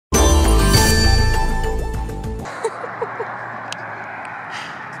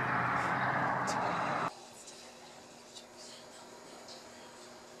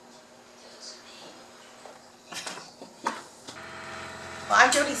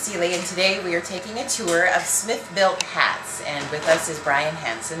Seeley, and today we are taking a tour of Smithbilt Hats, and with us is Brian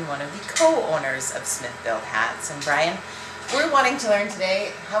Hansen, one of the co-owners of Smithbilt Hats. And Brian, we're wanting to learn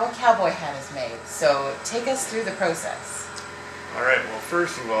today how a cowboy hat is made, so take us through the process. Alright, well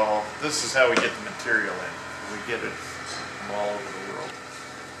first of all, this is how we get the material in. We get it from all over the world.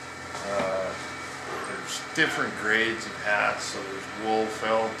 There's different grades of hats, so there's wool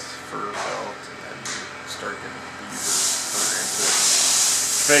felt, fur felt, and then you start getting beaver fur into it.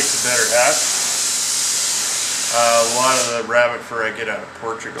 Makes a better hat. A lot of the rabbit fur I get out of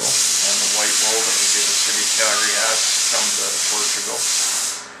Portugal, and the white wool that we do the City of Calgary hats comes out of Portugal.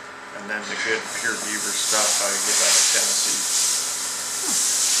 And then the good pure beaver stuff I get out of Tennessee.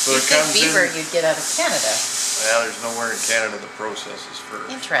 So you think beaver you'd get out of Canada? Yeah, there's nowhere in Canada that processes fur.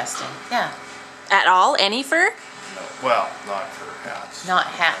 Interesting, yeah. At all? Any fur? No, well, not for hats.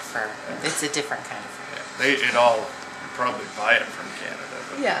 Not hat fur. Yeah. It's a different kind of fur. Yeah, you probably buy it from Canada,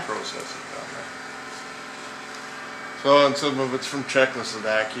 but yeah. Process it down there. So, and some of it's from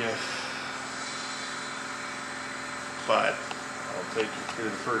Czechoslovakia. But I'll take you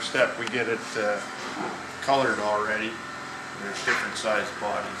through the first step. We get it colored already. There's different size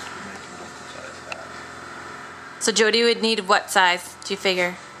bodies for making different size hats. So Jody would need what size, do you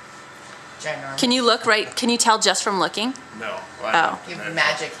figure? General. Can you look right? Can you tell just from looking? No. Oh. You have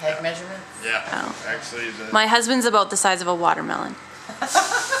magic head measurements? Yeah. Oh. Actually, my husband's about the size of a watermelon.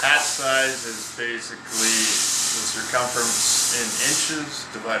 Hat size is basically the circumference in inches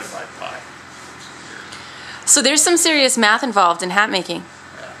divided by pi. So there's some serious math involved in hat making.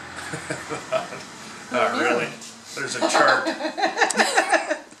 Yeah. Not really. There's a chart.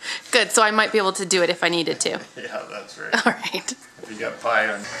 Good, so I might be able to do it if I needed to. Yeah, that's right. All right. If you got pi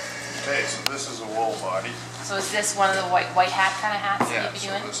on. Okay, so this is a wool body. So is this one of the white hat kind of hats Yeah, that you'd be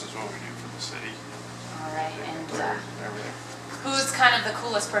doing? so this is what we do for the city. All right, and Everything. who's kind of the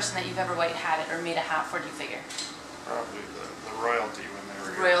coolest person that you've ever white hatted or made a hat for, do you figure? Probably the royalty when they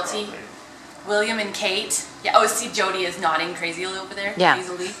were here. Royalty? Probably. William and Kate. Yeah. Oh, see, Jody is nodding crazily over there. Yeah.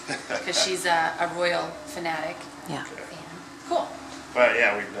 Easily, because she's a royal fanatic. Yeah. Okay. Fan. Cool. But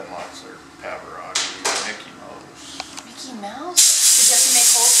yeah, we've done lots of Pavarotti, Mickey Mouse. Mickey Mouse? Did you have to make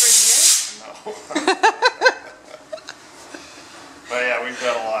holes for his ears? No. But yeah, we've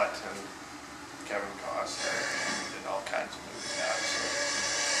done a lot, and Kevin Costner, and we did all kinds of movie hats.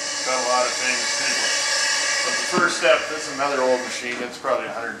 So done a lot of famous people. But the first step, this is another old machine. It's probably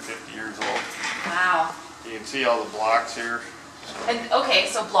 150 years old. Wow. You can see all the blocks here. And okay,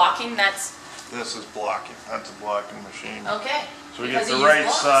 so blocking, that's... This is blocking. That's a blocking machine. Okay. So we get the right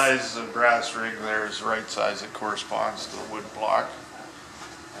size of brass rig there is the right size that corresponds to the wood block.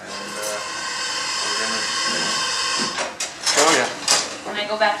 And we're going to show you. Can I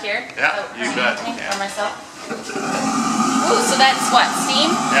go back here? Yeah, you bet. For myself? Ooh, so that's what,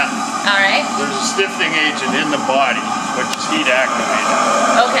 steam? Yeah. All right. There's a stiffening agent in the body, which is heat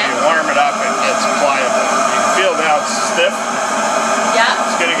activated. Okay. You warm it up, it gets pliable. You can feel now it's stiff. Yeah.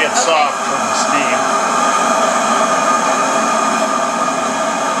 It's going to get soft from the steam.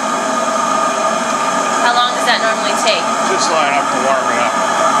 How long does that normally take? Just long enough to warm it up.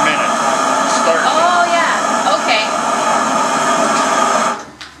 A minute. Start. Oh, yeah. Okay.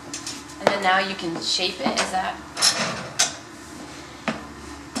 And then now you can shape it, is that?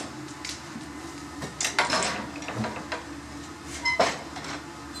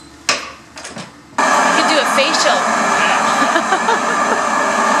 You could do a facial.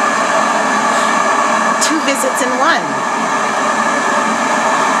 Two visits in one.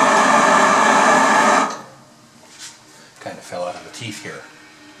 Kind of fell out of the teeth here.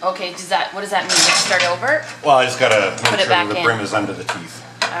 Okay, what does that mean? You have to start over? Well, I just gotta Put make it sure back that the in. brim is under the teeth.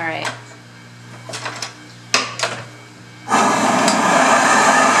 All right.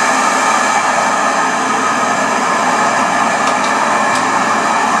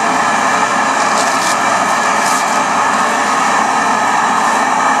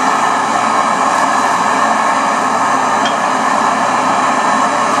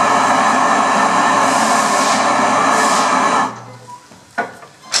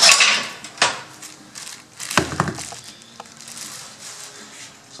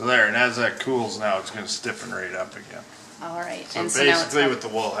 So there, and as that cools now, it's going to stiffen right up again. All right. So and so now basically it's with the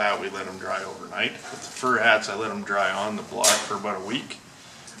wool hat, we let them dry overnight. With the fur hats, I let them dry on the block for about a week.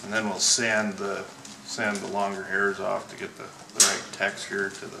 And then we'll sand the longer hairs off to get the right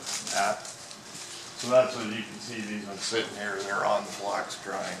texture to the hat. So that's what you can see, these ones sitting here, they're on the blocks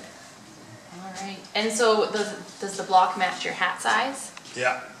drying. all right. And so does the block match your hat size?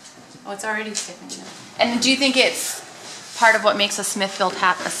 Yeah. Oh, it's already sticking. And do you think it's part of what makes a Smithbilt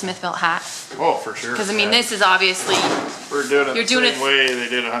hat a Smithbilt hat? Oh, for sure. Because I mean, this is obviously We're doing it You're the doing same way they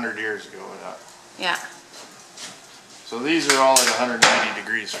did 100 years ago. Yeah. So these are all at 190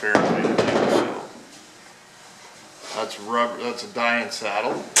 degrees Fahrenheit. So that's rubber. That's a die and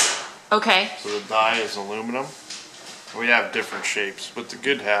saddle. Okay. So the die is aluminum. We have different shapes, but the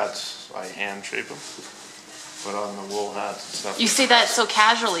good hats I hand shape them. But on the wool hats and stuff. You say that so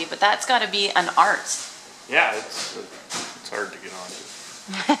casually, but that's got to be an art. Yeah, it's hard to get onto.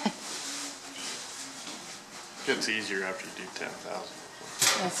 It gets easier after you do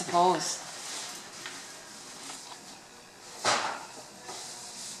 10,000. I suppose.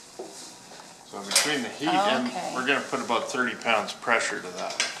 So between the heat and we're going to put about 30 pounds pressure to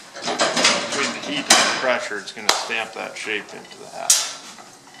that. Between the heat and the pressure, it's going to stamp that shape into the hat.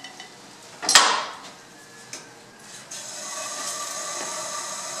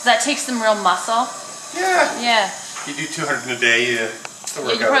 Does that take some real muscle? Yeah. Yeah. You do 200 in a day. Yeah,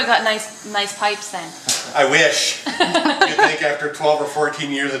 you probably got nice pipes then. I wish. You'd think after 12 or 14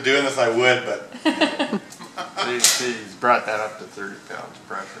 years of doing this, I would, but. See, he's brought that up to 30 pounds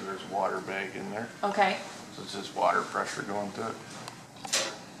pressure. There's a water bag in there. Okay. So it's just water pressure going to it.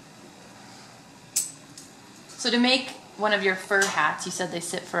 So to make one of your fur hats, you said they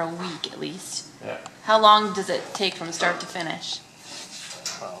sit for a week at least. Yeah. How long does it take from start to finish?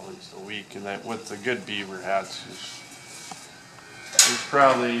 Well, at least a week. And then with the good beaver hats, there's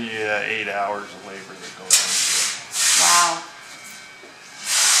probably 8 hours of labor that goes into it. Wow.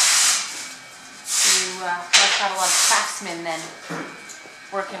 You must have a lot of craftsmen then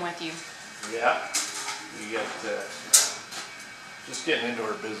working with you. Yeah. You get just getting into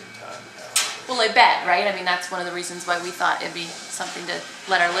our busy time now. Well, I bet, right? I mean, that's one of the reasons why we thought it'd be something to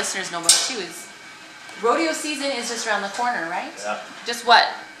let our listeners know about too. Is rodeo season is just around the corner, right? Yeah. Just what?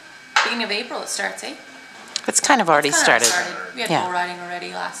 Beginning of April it starts, eh? It's kind of already started. We had Yeah. bull riding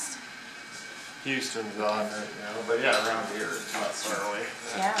already last. Houston's on right now, but yeah, around here it's not far away.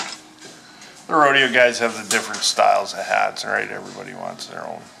 Yeah. The rodeo guys have the different styles of hats, right? Everybody wants their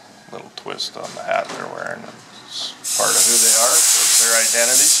own little twist on the hat they're wearing. It's part of who they are, so it's their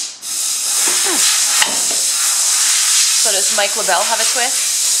identity. So does Mike LaBelle have a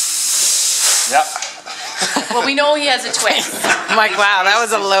twist? Yeah. Well, we know he has a twist. Mike, wow, that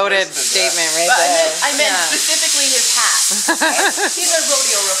was a loaded statement right But there. I meant Yeah. specifically his hat. He's a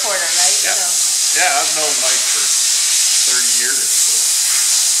rodeo reporter, right? Yeah. So. Yeah, I've known Mike for 30 years.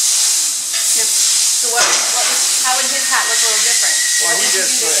 Yep. So how would his hat look a little different? Well, What he would you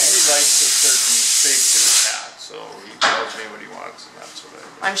just do to his? he likes a certain shape to his hat, so he tells me what he wants, and that's what I do.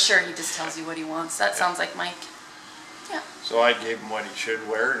 I'm sure he just tells you what he wants. That sounds like Mike. Yeah. So I gave him what he should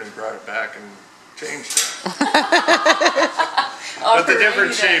wear, and he brought it back and changed it. But the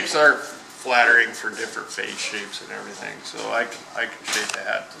different shapes are flattering for different face shapes and everything, so I can shape the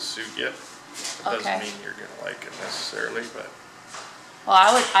hat to suit you. It doesn't Okay. mean you're gonna like it necessarily, but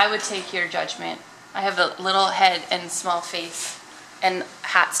Well, I would take your judgment. I have a little head and small face, and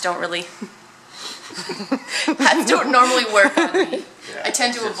hats don't really hats don't normally work on me. yeah. I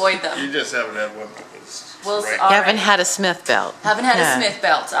tend to avoid them. You just haven't had one that was Well, right. all You haven't right. had a Smithbilt. Haven't had Yeah. a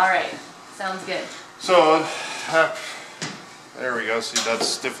Smithbilt. All right, sounds good. So, there we go. See, that's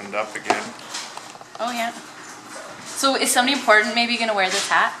stiffened up again. Oh yeah. So is somebody important maybe gonna wear this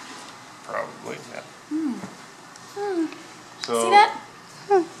hat? Probably, yeah. So See that?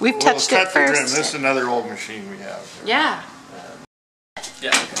 We've touched cut it the trim. first. This is another old machine we have. Yeah.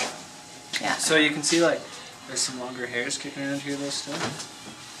 Yeah. Yeah. So you can see like there's some longer hairs kicking around here though still.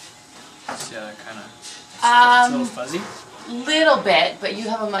 See how that kind of it's a little fuzzy. Little bit, but you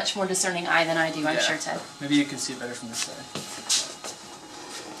have a much more discerning eye than I do, I'm sure, Ted. Maybe you can see it better from this side.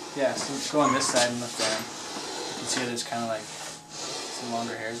 Yeah, so go on this side and look down. You can see there's kind of like some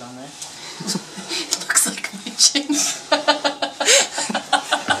longer hairs on there. Looks like my chin.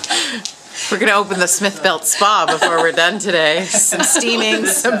 We're gonna open the Smithbilt Spa before we're done today. Some steaming,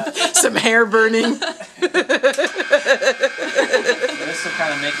 some hair burning. But this will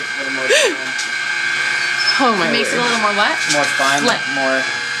kind of make it a little more Oh my Makes it a word. little more what? more fine, more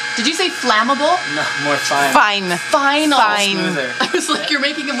Did you say flammable? no more fine. Fine. Final. Fine. Smoother. I was like, you're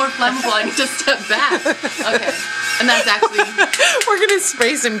making it more flammable. I need to step back. Okay. And that's actually... We're gonna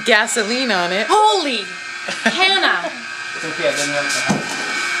spray some gasoline on it. Holy Hannah. It's okay, I didn't like the hat.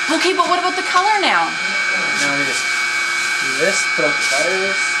 Okay, but what about the color now? Now we just do this, put up the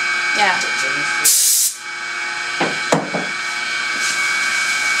fires. Yeah.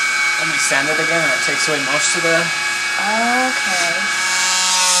 And we sand it again, and it takes away most of the. Okay.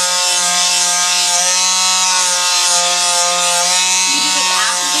 You do this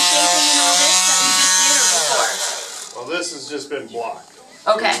after the shaping and all this that you just did, or before? Well, this has just been blocked.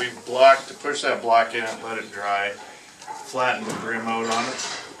 Okay. So we've blocked to push that block in and let it dry. flatten the brim out on it,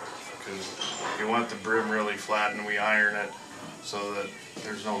 because if you want the brim really flat, and we iron it so that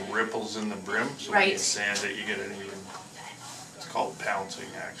there's no ripples in the brim. So when you sand it, you get an even. It's called pouncing,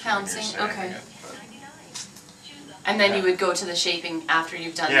 actually. Pouncing, okay. It, and then you would go to the shaping after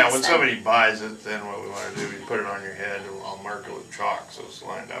you've done this. Yeah, when somebody buys it, then what we want to do, you put it on your head, and I'll mark it with chalk so it's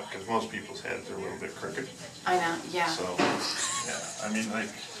lined up, because most people's heads are a little bit crooked. I know, yeah. So, yeah, I mean, like,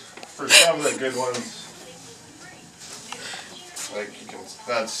 for some of the good ones, like you can,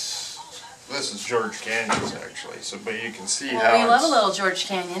 this is George Canyon's actually, so, but you can see how we love a little George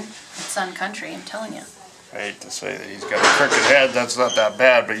Canyon. It's Sun Country, I'm telling you. I hate to say that he's got a crooked head, that's not that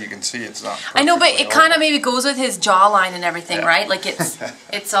bad, but you can see it's not I know, but it kind of maybe goes with his jawline and everything, right? Like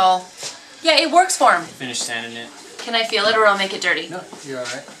it's all, yeah, it works for him. Finish sanding it. Can I feel it or I'll make it dirty? No, you're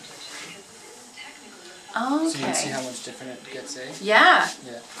alright. Okay. So you can see how much different it gets, eh? Yeah.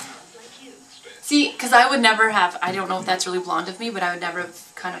 Yeah. See, because I would never have, I don't know if that's really blonde of me, but I would never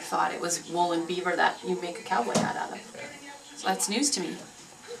have kind of thought it was wool and beaver that you make a cowboy hat out of. So that's news to me.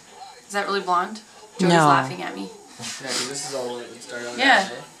 Is that really blonde? Jody's laughing at me. Yeah, because this is all it started on. Yeah.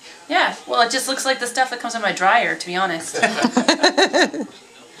 Yeah, well, it just looks like the stuff that comes on my dryer, to be honest.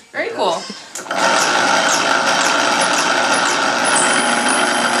 Very cool.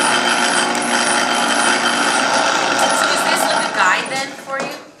 So is this like a guide then for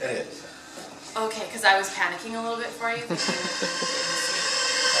you? It is. Okay, because I was panicking a little bit for you.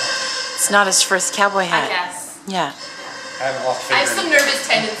 It's not his first cowboy hat. I guess. Yeah. I haven't lost a I finger have some in it. nervous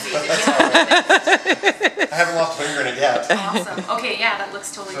tendencies. If you know. I haven't lost a finger in it yet. Awesome. Okay, yeah, that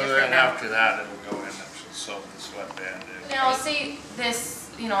looks totally So different then now. after that, it'll go in and sew the sweatband in. Now, say this,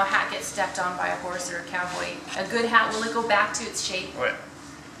 you know, a hat gets stepped on by a horse or a cowboy. A good hat, will it go back to its shape? Wait,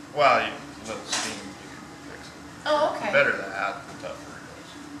 well, you little steam, you can fix it. Oh, The okay. better the hat, the tougher it is.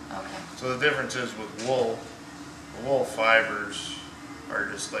 Okay. So the difference is with wool, the wool fibers are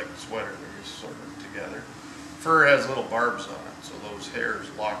just like sweater, they're just sort of together. Fur has little barbs on it, so those hairs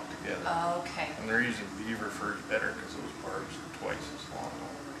lock together. Okay. And they're using beaver furs better because those barbs are twice as long.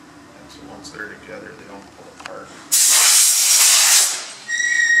 And so once they're together, they don't pull apart.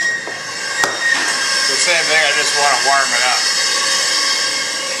 The same thing, I just want to warm it up.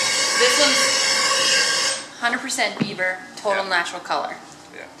 This one's 100% beaver, total natural color.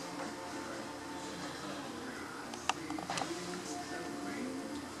 Yeah.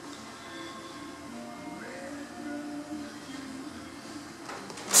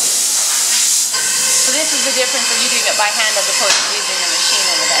 So this is the difference of you doing it by hand as opposed to using the machine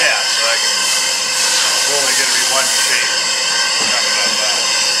over there. Yeah, so I can, it's only going to be one shape coming out of that.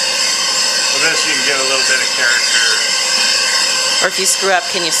 With this you can get a little bit of character. Or if you screw up,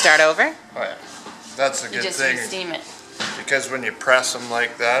 can you start over? Oh yeah, that's a You good just thing. steam it. Because when you press them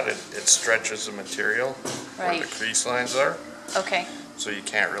like that, it stretches the material where Right. the crease lines are. Okay. So you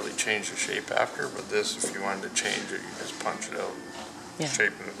can't really change the shape after, but this, if you wanted to change it, you just punch it out and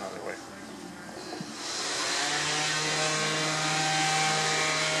shape it another way.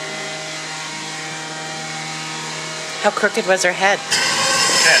 How crooked was her head?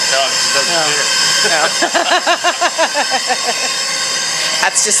 Can't tell because it doesn't fit.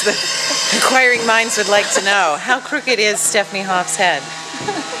 That's just the inquiring minds would like to know. How crooked is Stephanie Hopf's head?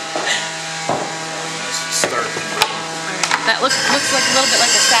 Start. That looks like a little bit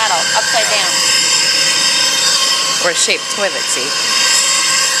like a saddle, upside down. Or a shaped toilet seat.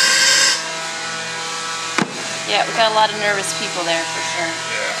 Yeah, we got a lot of nervous people there for sure.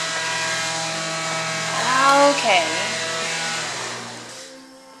 Yeah. Okay.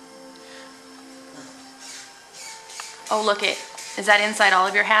 Oh, look it. Is that inside all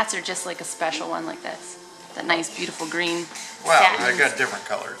of your hats or just like a special one like this? That nice, beautiful green Well, satin. I got different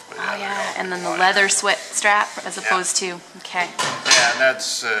colors, but Oh they're yeah, all and then the fine. leather sweat strap as opposed to, okay. Yeah, and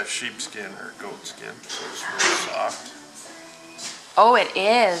that's sheepskin or goat skin, so it's really soft. Oh, it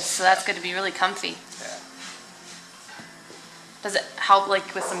is. So that's going to be really comfy. Yeah. Does it help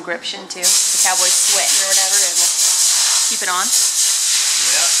like with some gription too? The cowboy's sweating or whatever, it will keep it on.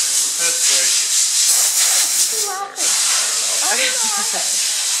 Yeah, this is this way.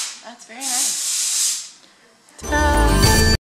 That's very nice.